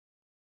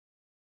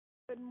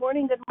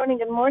good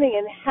morning,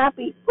 and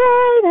happy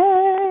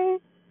Friday.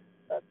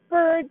 The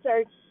birds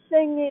are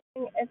singing.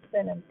 It's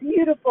been a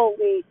beautiful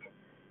week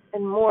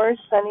and more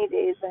sunny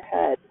days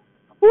ahead.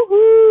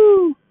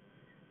 Woohoo!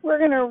 We're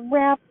going to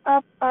wrap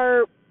up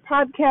our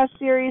podcast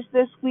series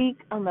this week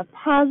on the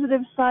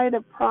positive side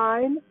of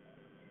pride.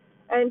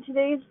 And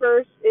today's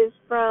verse is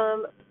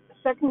from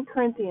 2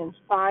 Corinthians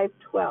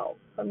 5:12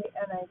 from the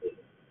NIV.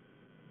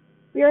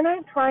 We are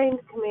not trying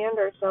to command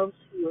ourselves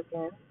to you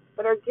again,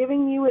 but are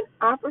giving you an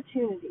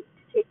opportunity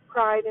to take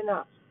pride in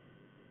us,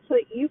 so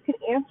that you can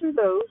answer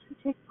those who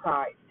take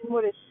pride in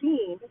what is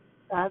seen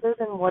rather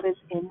than what is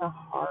in the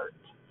heart.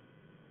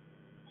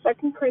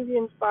 2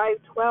 Corinthians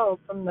 5:12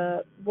 from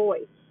the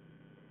Voice.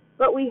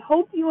 But we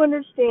hope you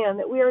understand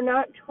that we are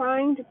not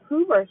trying to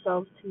prove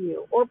ourselves to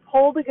you or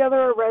pull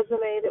together a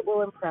resume that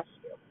will impress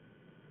you.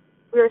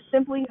 We are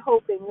simply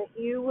hoping that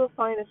you will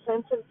find a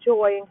sense of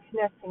joy in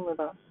connecting with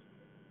us.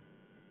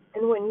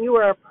 And when you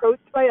are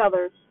approached by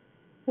others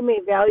who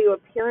may value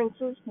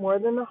appearances more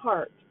than the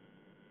heart,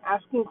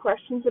 asking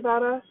questions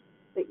about us,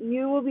 that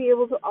you will be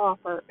able to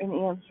offer an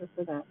answer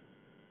for them.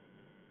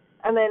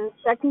 And then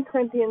 2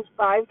 Corinthians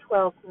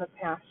 5:12 from the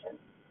Passion.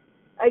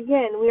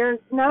 Again, we are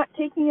not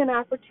taking an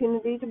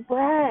opportunity to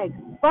brag,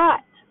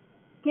 but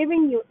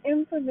giving you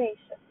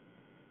information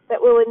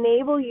that will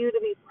enable you to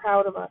be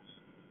proud of us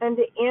and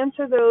to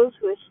answer those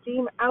who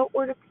esteem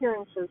outward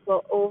appearances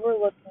while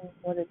overlooking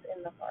what is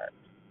in the heart.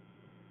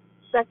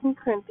 2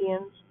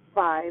 Corinthians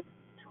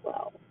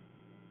 5:12.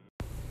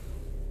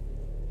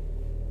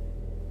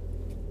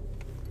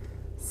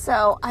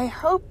 So I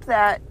hope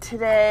that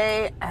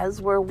today,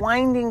 as we're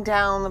winding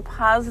down the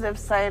positive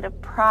side of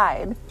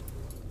pride,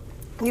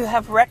 you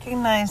have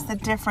recognized the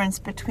difference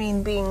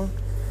between being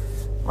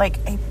like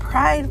a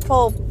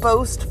prideful,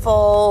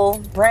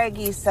 boastful,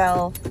 braggy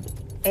self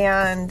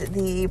and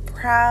the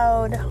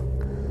proud,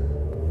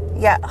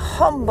 yet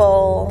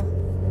humble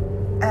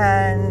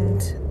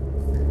and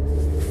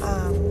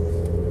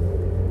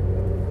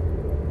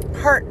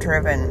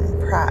heart-driven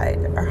pride,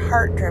 or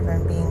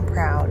heart-driven being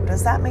proud.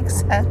 Does that make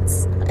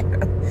sense?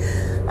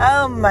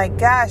 Oh my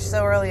gosh,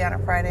 so early on a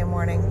Friday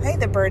morning. Hey,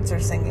 the birds are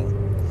singing.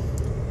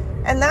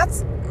 And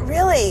that's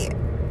really,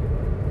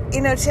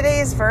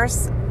 today's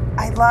verse,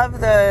 I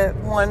love the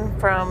one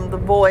from the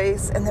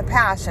Voice and the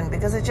Passion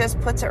because it just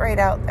puts it right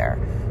out there.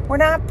 We're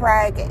not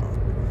bragging,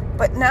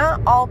 but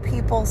not all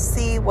people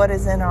see what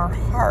is in our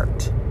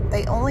heart.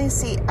 They only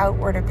see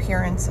outward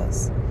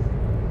appearances.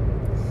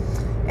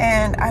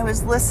 And I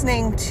was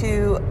listening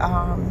to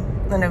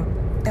an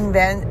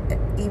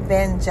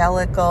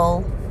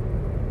evangelical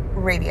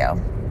radio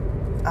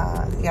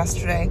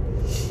yesterday,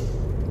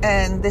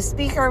 and the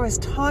speaker was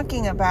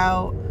talking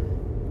about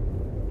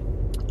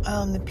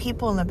the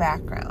people in the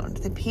background,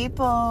 the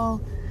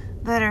people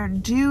that are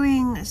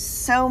doing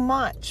so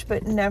much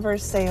but never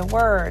say a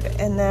word,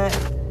 and that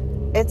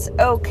it's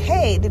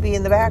okay to be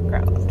in the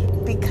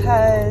background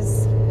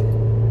because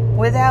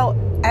without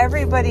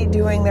everybody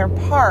doing their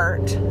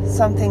part,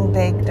 something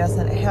big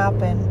doesn't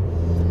happen.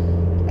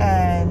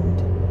 And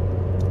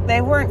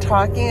they weren't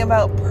talking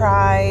about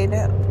pride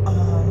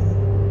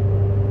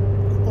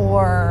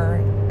or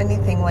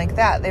anything like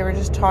that. They were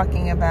just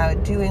talking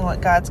about doing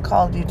what God's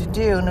called you to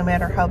do, no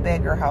matter how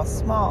big or how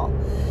small.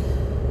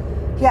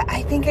 Yeah,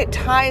 I think it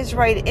ties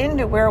right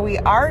into where we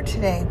are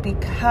today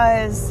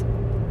because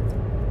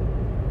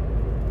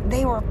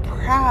they were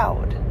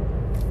proud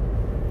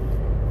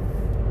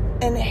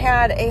and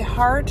had a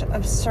heart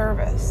of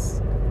service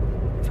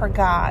for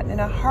God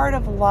and a heart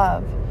of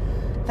love,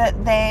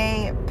 that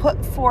they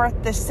put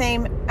forth the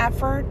same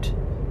effort,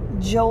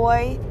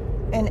 joy,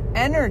 and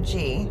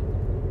energy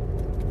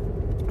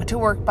to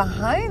work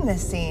behind the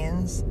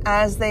scenes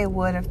as they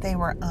would if they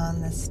were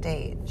on the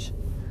stage.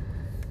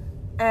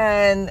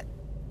 And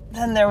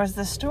then there was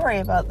the story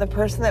about the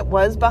person that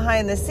was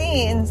behind the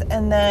scenes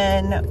and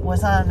then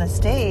was on the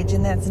stage,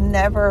 and that's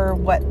never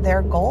what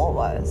their goal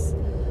was.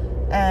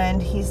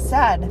 And he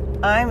said,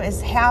 I'm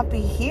as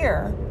happy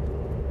here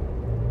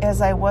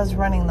as I was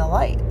running the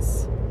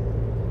lights.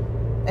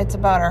 It's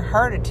about our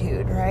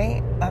heartitude,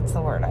 right? That's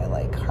the word I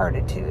like,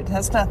 heartitude.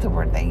 That's not the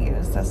word they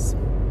use. That's,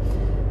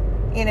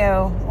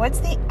 what's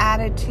the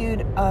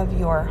attitude of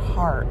your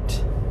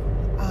heart?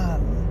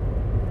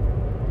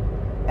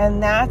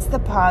 And that's the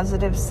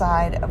positive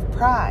side of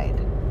pride.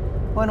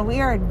 When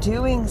we are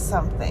doing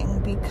something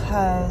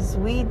because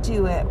we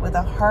do it with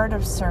a heart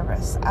of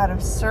service, out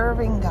of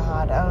serving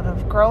God, out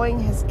of growing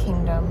His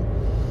kingdom,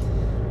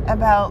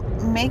 about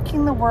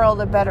making the world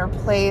a better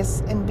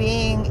place and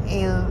being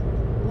a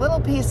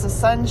little piece of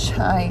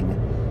sunshine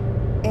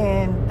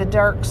in the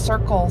dark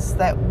circles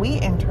that we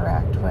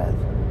interact with.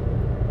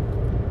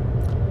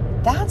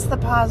 That's the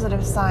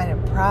positive side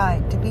of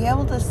pride, to be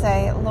able to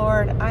say,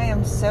 Lord, I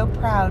am so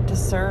proud to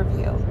serve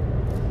you.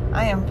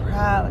 I am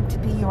proud to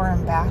be your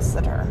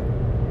ambassador.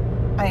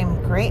 I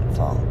am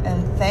grateful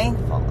and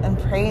thankful and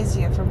praise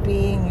you for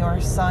being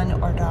your son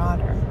or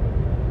daughter.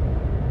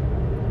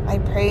 I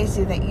praise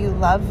you that you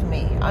love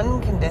me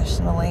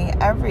unconditionally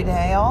every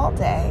day, all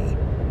day.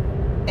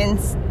 And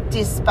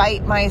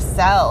despite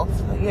myself,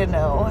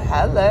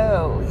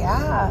 hello,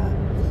 yeah.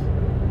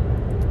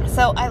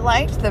 So I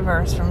liked the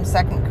verse from 2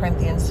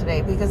 Corinthians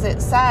today because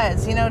it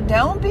says,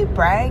 don't be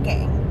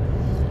bragging.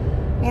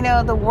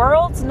 The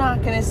world's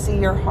not going to see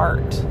your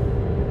heart.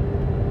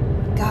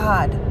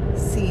 God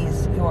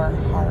sees your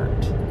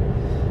heart.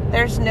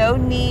 There's no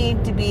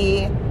need to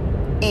be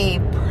a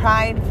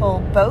prideful,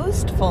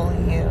 boastful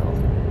you,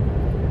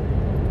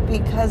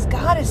 because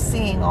God is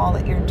seeing all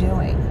that you're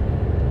doing.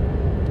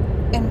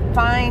 And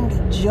find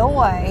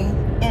joy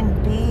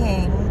in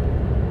being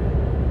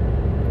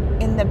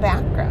in the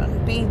background.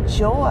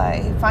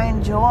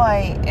 Find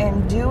joy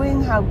in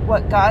doing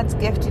what God's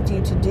gifted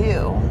you to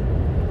do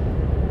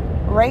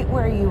right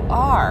where you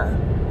are,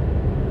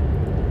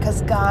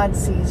 because God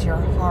sees your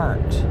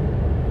heart.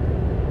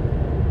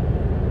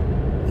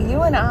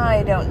 You and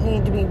I don't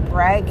need to be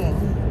bragging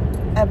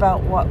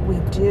about what we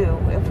do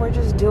if we're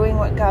just doing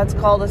what God's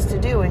called us to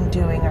do and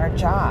doing our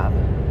job.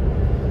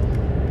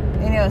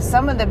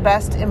 Some of the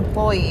best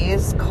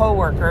employees,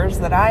 co-workers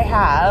that I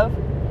have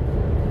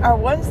are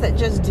ones that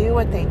just do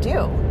what they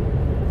do.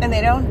 And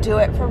they don't do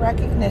it for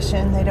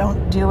recognition. They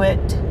don't do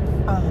it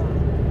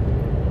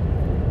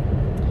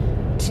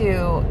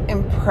to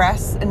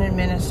impress an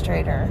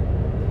administrator.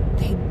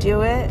 They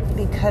do it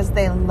because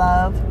they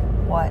love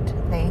what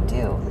they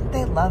do.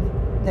 They love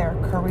their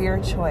career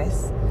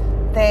choice.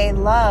 They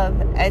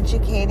love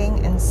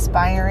educating,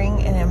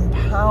 inspiring, and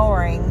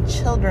empowering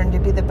children to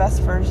be the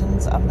best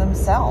versions of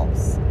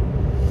themselves.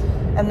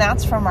 And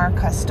that's from our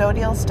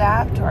custodial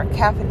staff, to our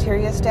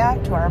cafeteria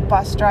staff, to our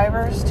bus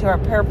drivers, to our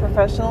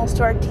paraprofessionals,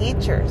 to our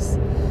teachers,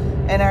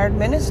 and our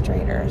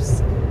administrators.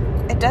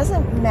 It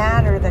doesn't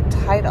matter the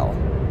title.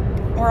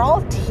 We're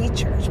all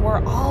teachers.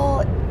 We're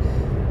all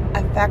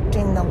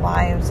affecting the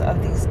lives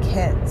of these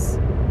kids.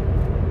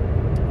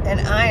 And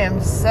I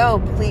am so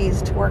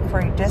pleased to work for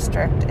a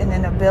district and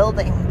in a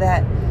building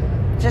that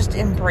just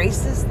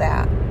embraces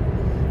that.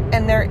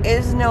 And there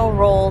is no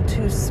role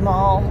too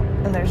small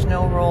and there's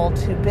no role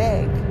too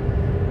big.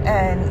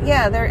 And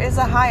yeah, there is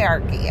a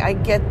hierarchy. I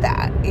get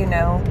that,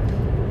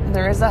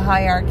 There is a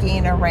hierarchy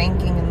and a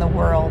ranking in the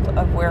world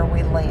of where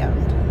we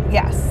land.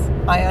 Yes,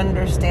 I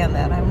understand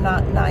that. I'm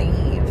not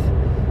naive.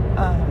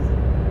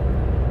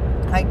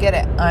 I get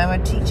it. I'm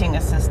a teaching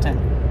assistant.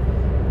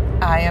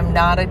 I am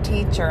not a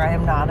teacher. I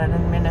am not an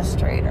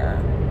administrator.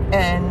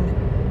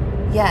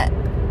 And yet,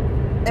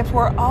 if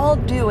we're all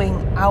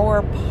doing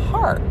our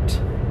part,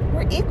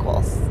 we're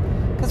equals.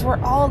 Because we're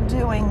all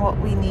doing what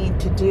we need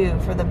to do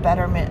for the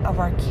betterment of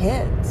our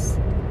kids,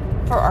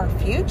 for our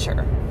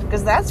future.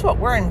 Because that's what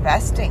we're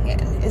investing in,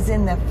 is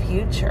in the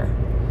future.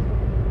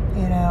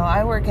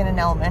 I work in an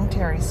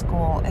elementary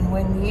school, and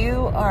when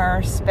you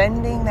are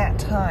spending that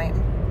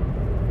time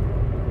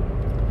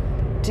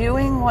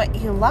doing what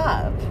you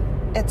love,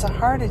 it's a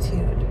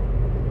heartitude.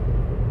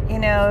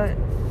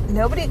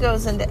 Nobody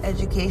goes into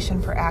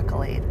education for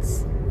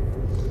accolades.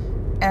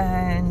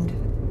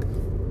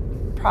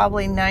 And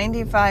probably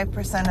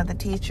 95% of the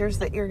teachers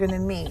that you're going to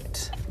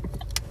meet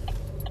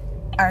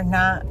are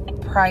not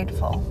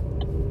prideful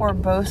or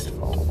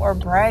boastful or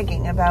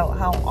bragging about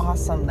how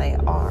awesome they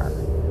are.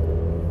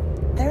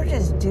 They're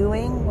just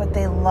doing what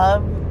they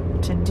love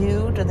to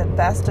do to the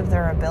best of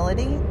their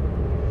ability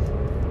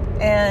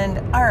and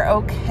are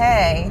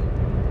okay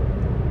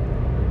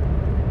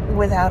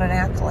without an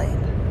accolade.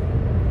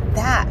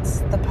 That's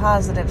the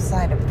positive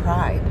side of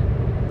pride.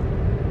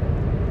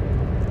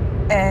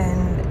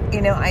 And,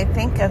 I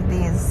think of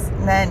these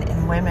men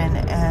and women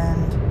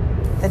and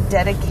the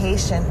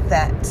dedication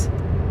that,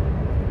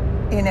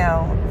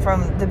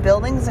 from the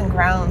buildings and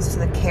grounds to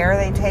the care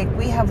they take.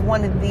 We have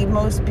one of the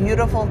most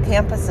beautiful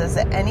campuses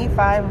at any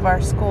 5 of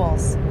our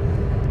schools,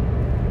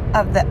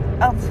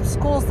 of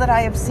schools that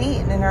I have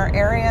seen in our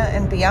area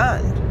and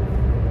beyond.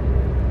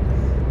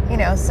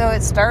 So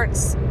it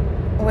starts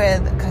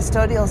with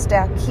custodial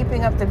staff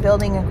keeping up the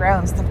building and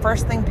grounds. The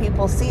first thing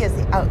people see is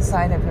the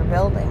outside of your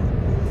building.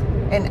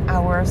 And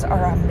ours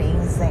are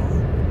amazing.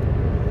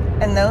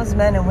 And those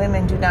men and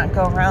women do not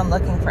go around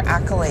looking for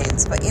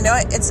accolades. But you know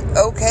what? It's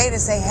okay to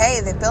say,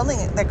 hey,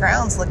 the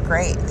grounds look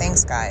great.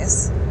 Thanks,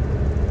 guys.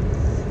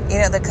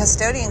 The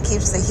custodian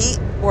keeps the heat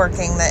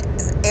working,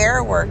 the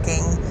air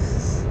working,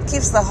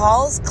 keeps the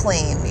halls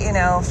clean,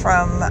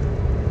 from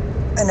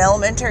an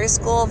elementary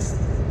school of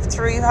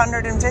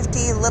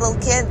 350 little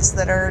kids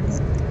that are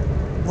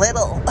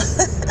little.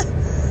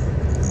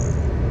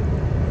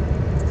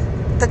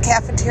 The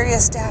cafeteria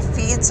staff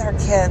feeds our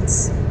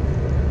kids.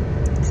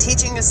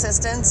 Teaching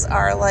assistants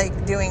are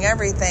doing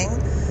everything.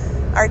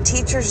 Our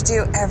teachers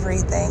do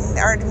everything.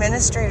 Our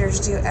administrators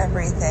do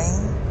everything.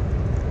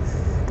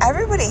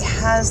 Everybody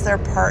has their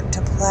part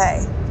to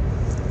play.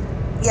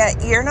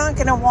 Yet you're not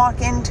going to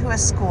walk into a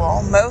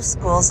school, most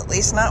schools, at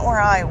least not where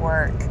I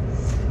work,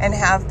 and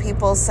have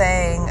people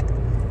saying,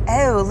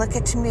 oh, look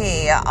at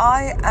me.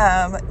 I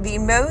am the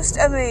most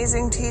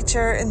amazing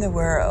teacher in the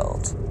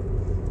world.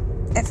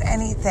 If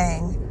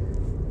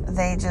anything,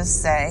 they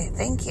just say,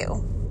 thank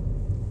you.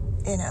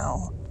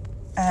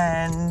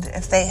 And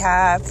if they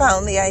have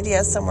found the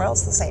idea somewhere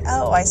else, they'll say,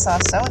 oh, I saw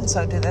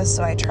so-and-so do this,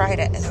 so I tried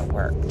it and it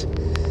worked.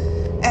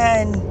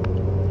 And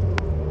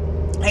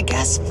I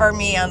guess for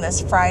me on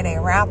this Friday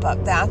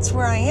wrap-up, that's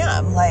where I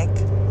am. Like,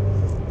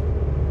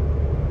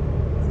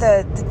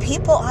 the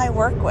people I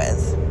work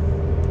with,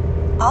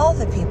 all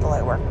the people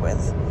I work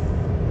with,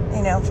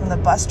 you know, from the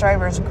bus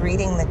drivers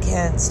greeting the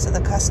kids to the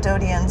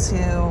custodians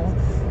who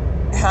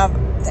have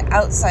the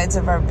outsides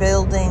of our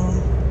building,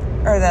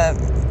 or the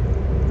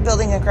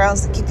building and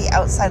grounds that keep the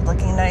outside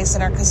looking nice,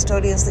 and our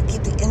custodians that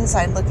keep the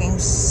inside looking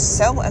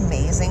so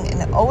amazing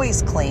and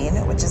always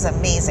clean, which is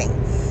amazing.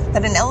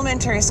 That an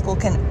elementary school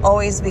can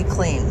always be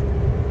clean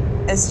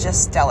is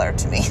just stellar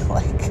to me.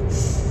 Like,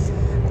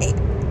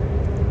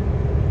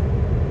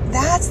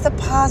 that's the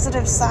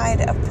positive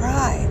side of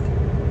pride.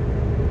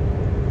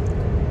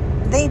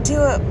 They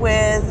do it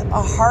with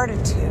a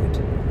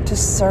heartitude to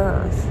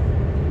serve,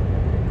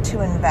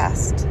 to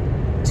invest,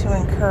 to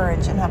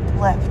encourage and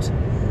uplift.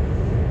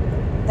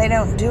 They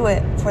don't do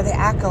it for the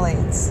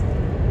accolades,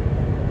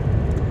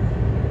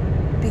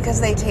 because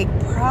they take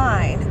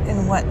pride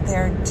in what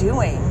they're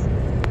doing,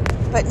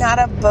 but not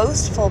a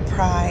boastful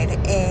pride,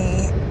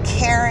 a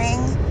caring,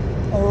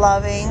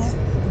 loving,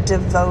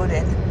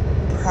 devoted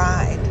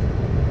pride.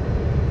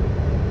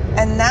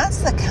 And that's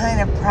the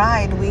kind of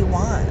pride we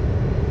want.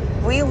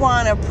 We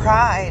want a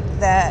pride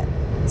that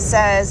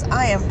says,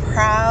 I am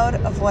proud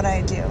of what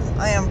I do.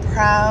 I am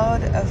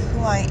proud of who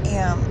I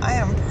am. I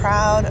am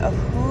proud of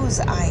whose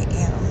I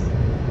am.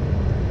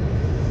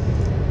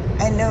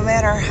 And no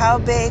matter how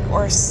big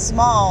or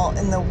small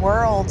in the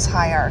world's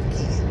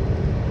hierarchy,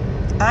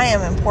 I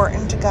am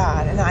important to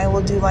God, and I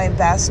will do my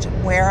best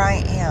where I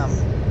am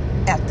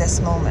at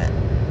this moment.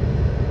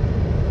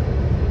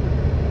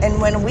 And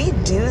when we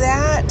do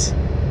that,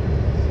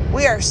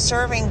 we are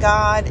serving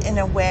God in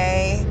a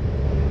way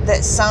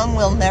that some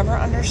will never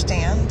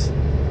understand,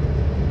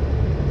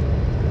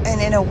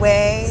 and in a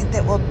way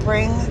that will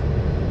bring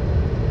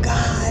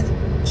God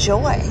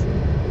joy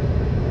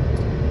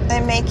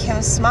and make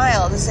him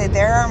smile, to say,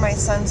 there are my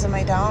sons and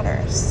my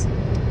daughters.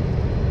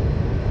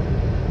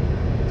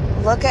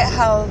 Look at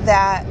how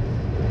that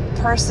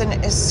person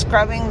is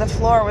scrubbing the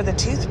floor with a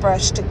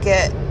toothbrush to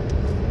get,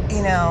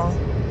 you know,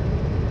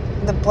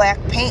 the black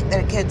paint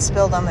that a kid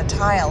spilled on the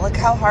tile. Look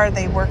how hard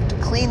they work to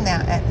clean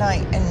that at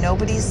night, and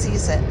nobody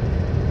sees it.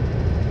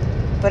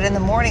 But in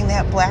the morning,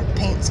 that black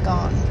paint's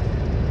gone.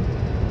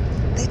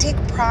 They take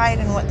pride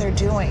in what they're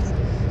doing.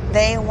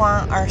 They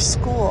want our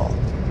school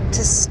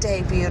to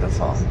stay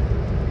beautiful.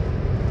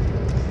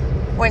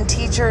 When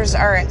teachers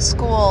are at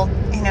school,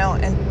 you know,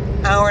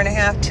 an hour and a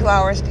half, 2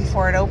 hours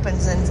before it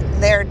opens,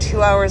 and they're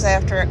 2 hours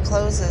after it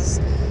closes,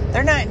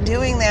 they're not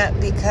doing that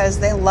because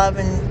they love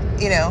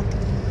and, you know,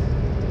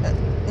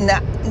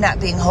 not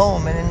being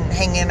home and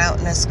hanging out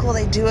in a school.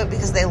 They do it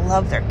because they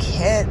love their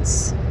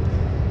kids,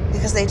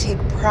 because they take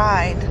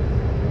pride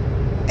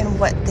in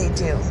what they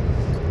do.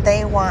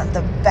 They want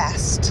the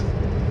best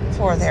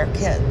for their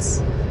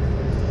kids.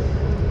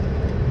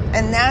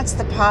 And that's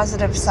the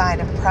positive side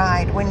of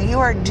pride, when you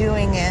are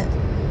doing it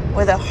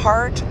with a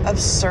heart of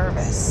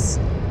service,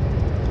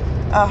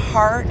 a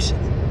heart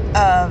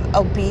of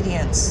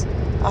obedience,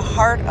 a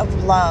heart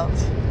of love,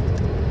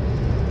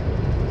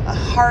 a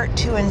heart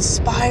to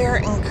inspire,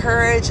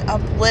 encourage,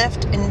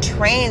 uplift, and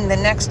train the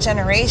next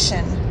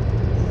generation.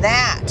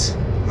 That,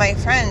 my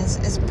friends,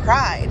 is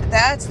pride.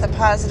 That's the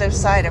positive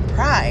side of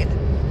pride.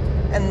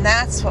 And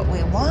that's what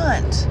we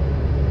want.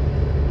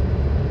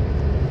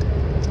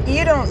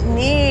 You don't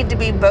need to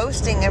be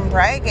boasting and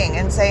bragging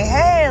and say,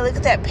 hey, look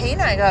at that paint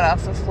I got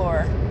off the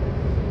floor.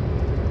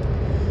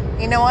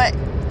 You know what?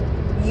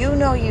 You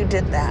know you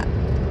did that.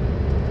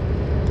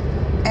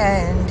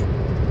 And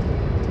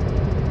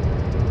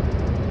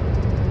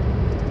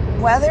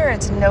whether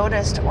it's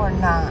noticed or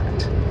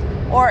not,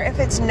 or if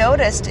it's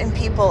noticed and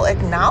people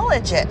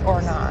acknowledge it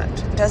or not,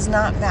 does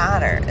not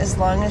matter, as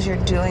long as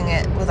you're doing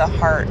it with a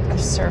heart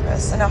of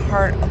service and a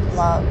heart of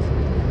love.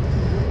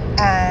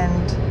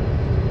 And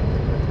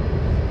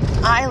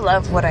I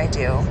love what I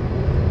do,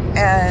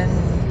 and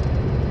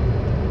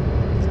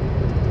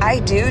I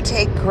do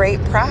take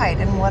great pride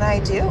in what I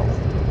do.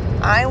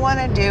 I want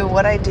to do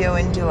what I do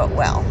and do it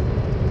well,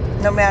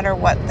 no matter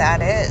what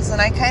that is. And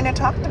I kind of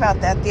talked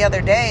about that the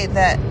other day,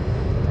 that,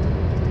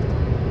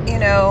 you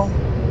know,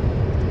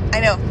 I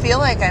don't feel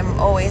like I'm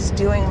always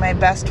doing my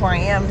best where I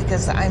am,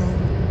 because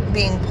I'm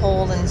being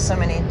pulled in so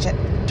many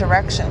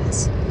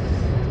directions.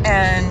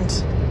 And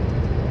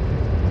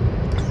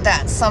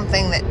that's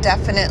something that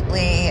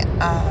definitely,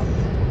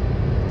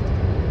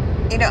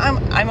 you know,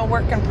 I'm a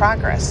work in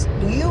progress.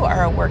 You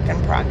are a work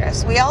in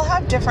progress. We all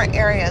have different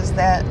areas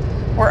that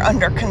we're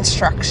under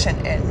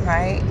construction in,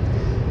 right?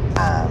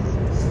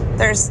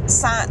 There's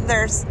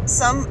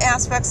some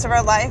aspects of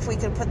our life we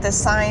could put the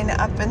sign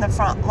up in the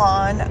front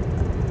lawn,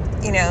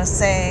 you know,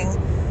 saying,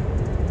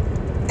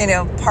 you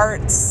know,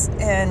 parts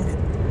and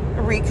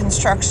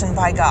reconstruction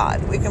by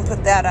God. We can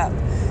put that up.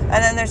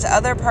 And then there's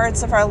other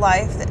parts of our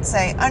life that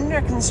say under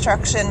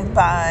construction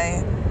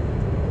by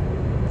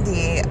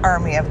the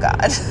army of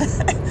God.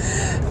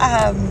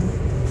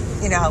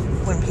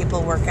 When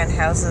people work on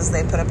houses,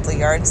 they put up the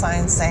yard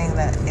signs saying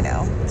that,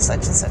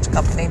 such and such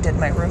company did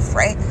my roof,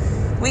 right?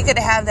 We could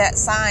have that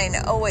sign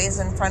always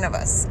in front of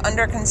us.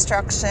 Under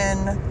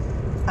construction,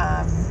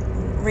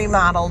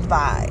 remodeled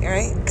by,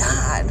 right?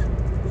 God.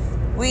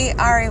 We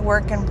are a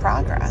work in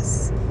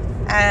progress.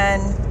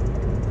 And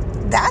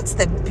that's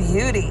the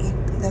beauty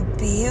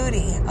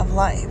of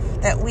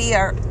life, that we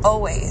are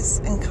always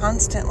and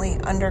constantly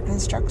under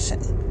construction.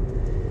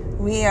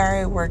 We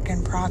are a work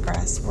in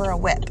progress. We're a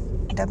WIP,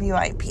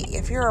 W-I-P.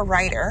 If you're a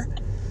writer,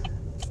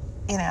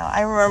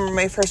 I remember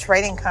my first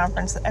writing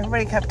conference,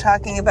 everybody kept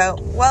talking about,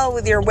 well,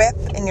 with your WIP,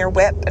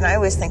 and I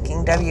was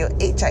thinking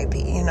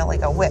W-H-I-P,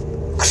 like a whip,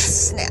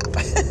 snap.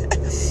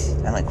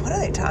 I'm like, what are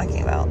they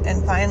talking about?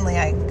 And finally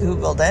I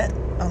Googled it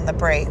on the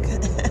break.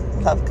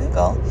 Love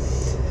Google.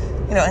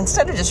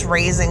 Instead of just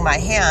raising my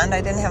hand,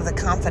 I didn't have the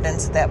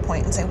confidence at that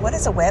point and say, what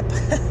is a whip?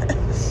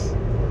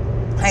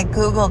 I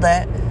Googled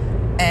it,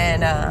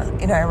 and,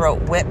 I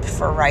wrote whip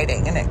for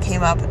writing, and it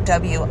came up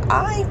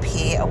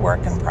W-I-P, a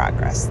work in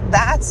progress.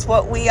 That's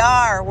what we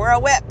are. We're a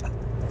whip.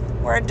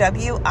 We're a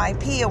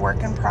W-I-P, a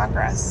work in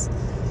progress.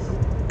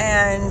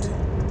 And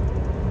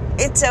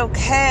it's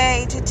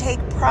okay to take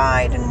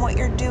pride in what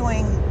you're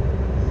doing.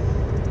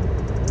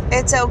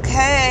 It's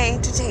okay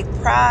to take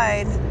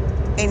pride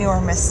in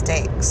your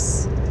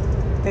mistakes,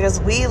 because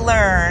we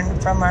learn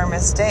from our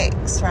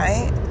mistakes,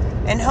 right?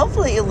 And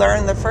hopefully you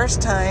learn the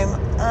first time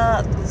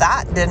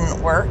that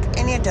didn't work,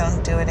 and you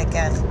don't do it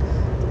again.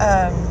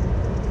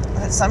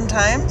 But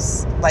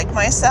sometimes, like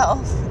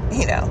myself,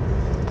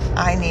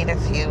 I need a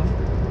few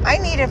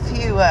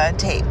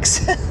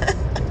takes.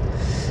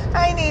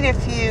 I need a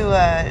few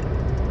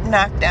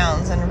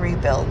knockdowns and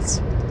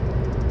rebuilds.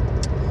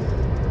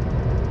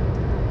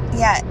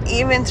 Yeah,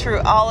 even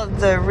through all of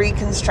the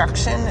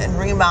reconstruction and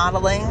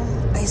remodeling,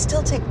 I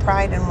still take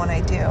pride in what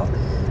I do.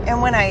 And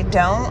when I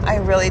don't, I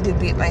really do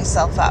beat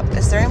myself up.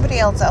 Is there anybody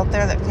else out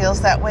there that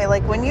feels that way?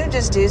 Like when you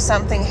just do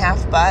something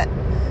half-butt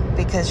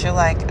because you're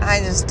like,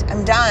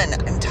 I'm done.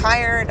 I'm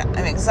tired.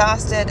 I'm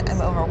exhausted.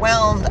 I'm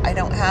overwhelmed. I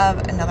don't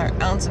have another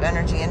ounce of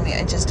energy in me.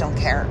 I just don't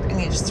care.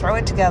 And you just throw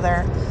it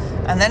together,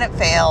 and then it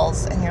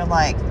fails, and you're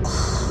like,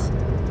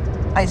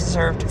 I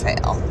deserve to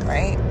fail,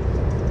 right?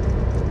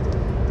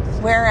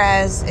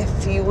 Whereas if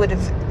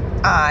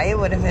I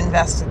would have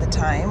invested the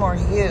time, or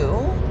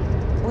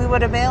we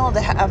would have been able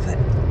to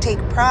take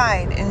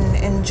pride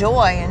and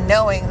joy in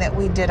knowing that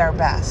we did our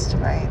best,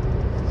 right?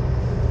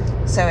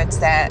 So it's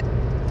that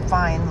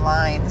fine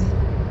line.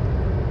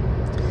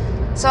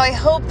 So I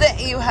hope that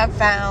you have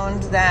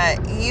found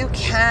that you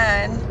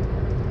can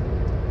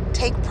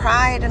take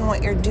pride in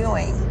what you're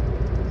doing.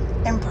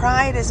 And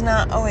pride is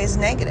not always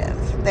negative.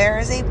 There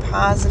is a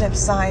positive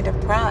side of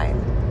pride.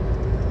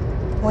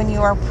 When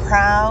you are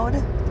proud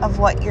of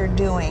what you're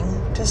doing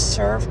to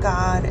serve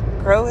God,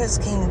 grow His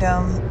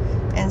kingdom,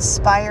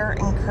 inspire,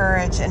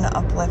 encourage, and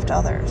uplift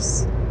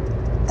others.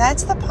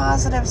 That's the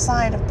positive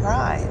side of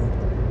pride.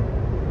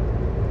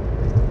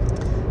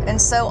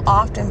 And so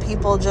often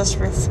people just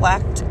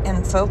reflect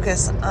and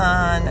focus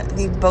on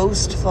the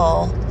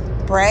boastful,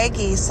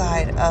 braggy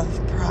side of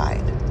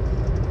pride.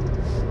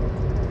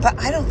 But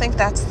I don't think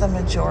that's the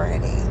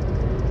majority.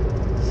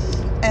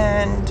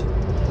 And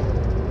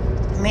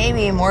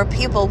maybe more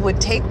people would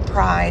take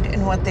pride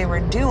in what they were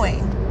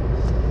doing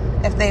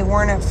if they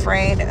weren't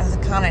afraid of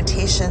the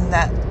connotation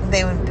that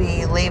they would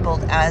be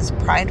labeled as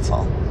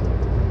prideful.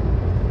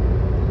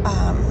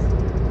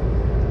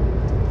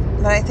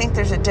 But I think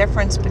there's a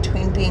difference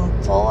between being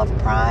full of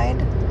pride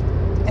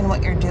in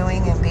what you're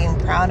doing and being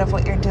proud of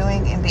what you're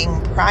doing, and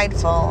being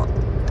prideful,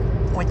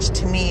 which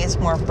to me is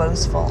more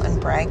boastful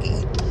and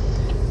braggy,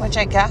 which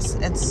I guess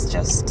it's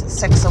just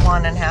 6 of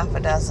one and half a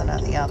dozen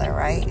of the other,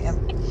 right?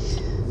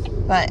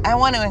 But I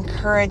want to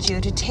encourage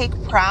you to take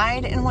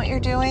pride in what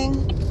you're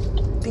doing.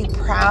 Be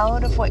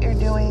proud of what you're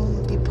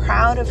doing. Be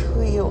proud of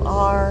who you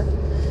are.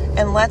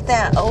 And let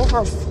that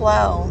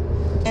overflow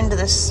into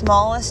the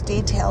smallest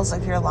details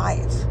of your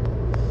life.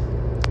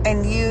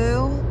 And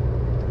you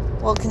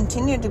will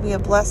continue to be a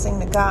blessing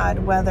to God,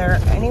 whether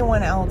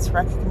anyone else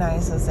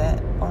recognizes it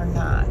or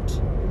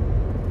not.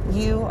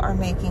 You are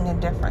making a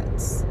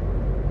difference.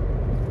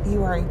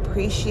 You are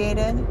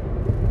appreciated.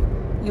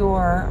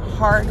 Your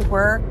hard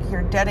work,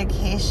 your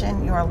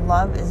dedication, your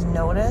love is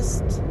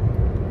noticed.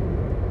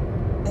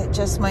 It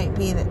just might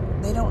be that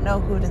they don't know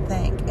who to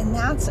thank. And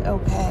that's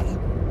okay,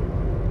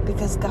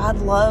 because God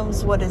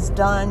loves what is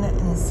done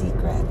in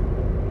secret,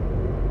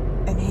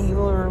 and He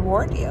will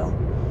reward you.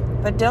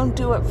 But don't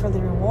do it for the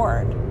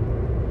reward.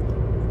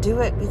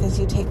 Do it because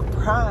you take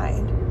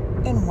pride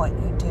in what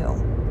you do.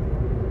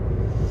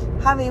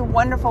 Have a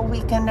wonderful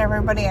weekend,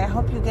 everybody. I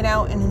hope you get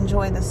out and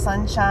enjoy the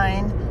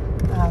sunshine.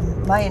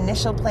 My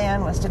initial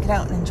plan was to get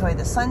out and enjoy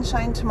the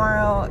sunshine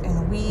tomorrow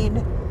and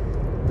weed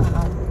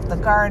the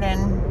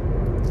garden.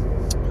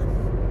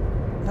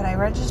 But I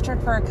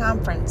registered for a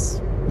conference,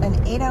 an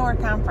 8-hour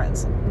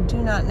conference. Do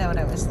not know what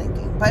I was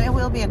thinking, but it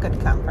will be a good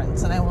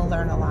conference, and I will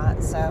learn a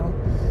lot. So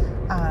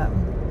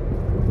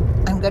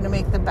I'm going to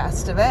make the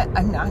best of it.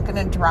 I'm not going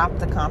to drop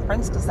the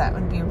conference because that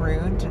would be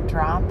rude to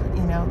drop,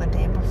 the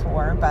day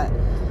before. But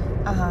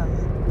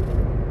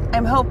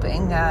I'm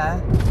hoping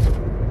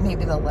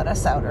maybe they'll let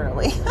us out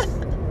early.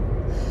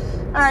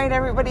 All right,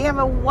 everybody, have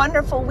a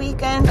wonderful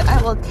weekend.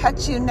 I will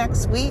catch you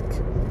next week.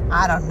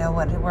 I don't know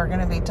what we're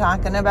going to be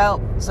talking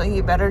about, so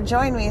you better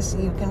join me so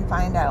you can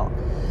find out.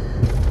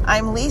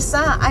 I'm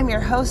Lisa. I'm your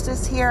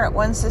hostess here at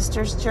One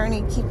Sister's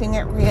Journey, keeping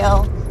it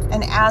real.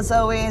 And as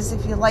always,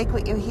 if you like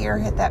what you hear,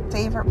 hit that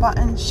favorite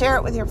button, share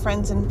it with your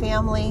friends and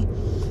family,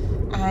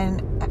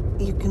 and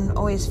you can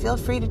always feel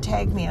free to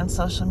tag me on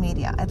social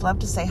media. I'd love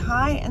to say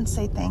hi and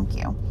say thank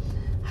you.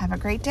 Have a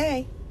great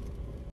day.